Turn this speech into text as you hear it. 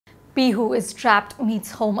Pihu is trapped,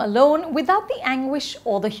 meets home alone without the anguish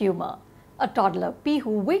or the humour. A toddler, Pihu,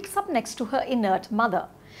 wakes up next to her inert mother.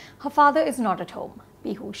 Her father is not at home.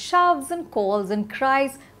 Pihu shoves and calls and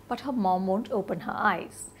cries, but her mom won't open her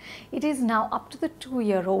eyes. It is now up to the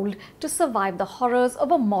 2-year-old to survive the horrors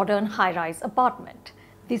of a modern high-rise apartment.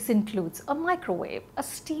 This includes a microwave, a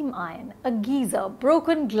steam iron, a geyser,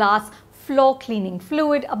 broken glass, floor cleaning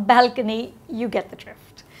fluid, a balcony. You get the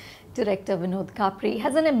drift. Director Vinod Kapri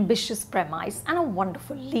has an ambitious premise and a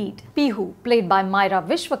wonderful lead. Pihu, played by Myra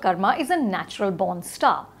Vishwakarma, is a natural-born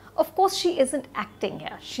star. Of course, she isn't acting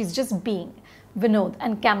here, she's just being. Vinod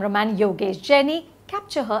and cameraman Yogesh Jaini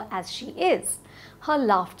capture her as she is. Her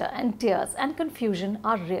laughter and tears and confusion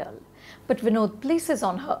are real. But Vinod places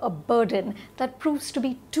on her a burden that proves to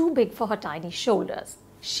be too big for her tiny shoulders.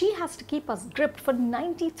 She has to keep us gripped for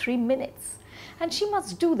 93 minutes. And she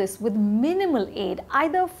must do this with minimal aid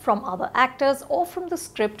either from other actors or from the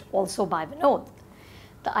script also by Vinod.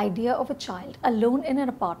 The idea of a child alone in an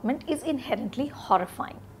apartment is inherently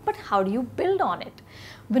horrifying. But how do you build on it?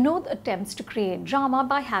 Vinod attempts to create drama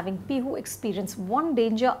by having Pihu experience one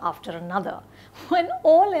danger after another. When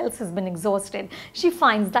all else has been exhausted, she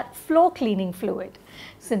finds that floor cleaning fluid.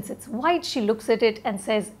 Since it's white, she looks at it and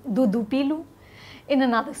says, "Dudu pilu." In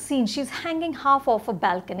another scene, she's hanging half off a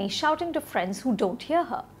balcony, shouting to friends who don't hear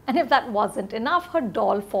her. And if that wasn't enough, her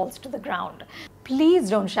doll falls to the ground. Please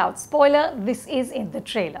don't shout, spoiler, this is in the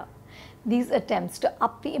trailer. These attempts to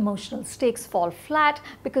up the emotional stakes fall flat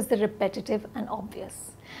because they're repetitive and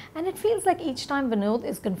obvious. And it feels like each time Vinod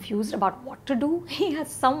is confused about what to do, he has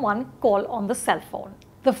someone call on the cell phone.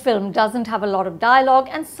 The film doesn't have a lot of dialogue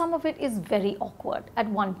and some of it is very awkward. At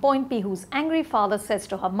one point, Pihu's angry father says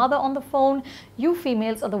to her mother on the phone, "You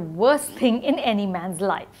females are the worst thing in any man's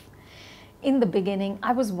life." In the beginning,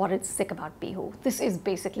 I was worried sick about Pihu. This is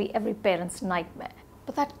basically every parent's nightmare.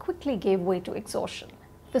 But that quickly gave way to exhaustion.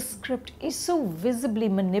 The script is so visibly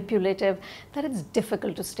manipulative that it's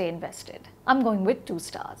difficult to stay invested. I'm going with 2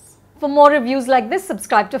 stars. For more reviews like this,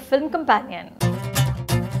 subscribe to Film Companion.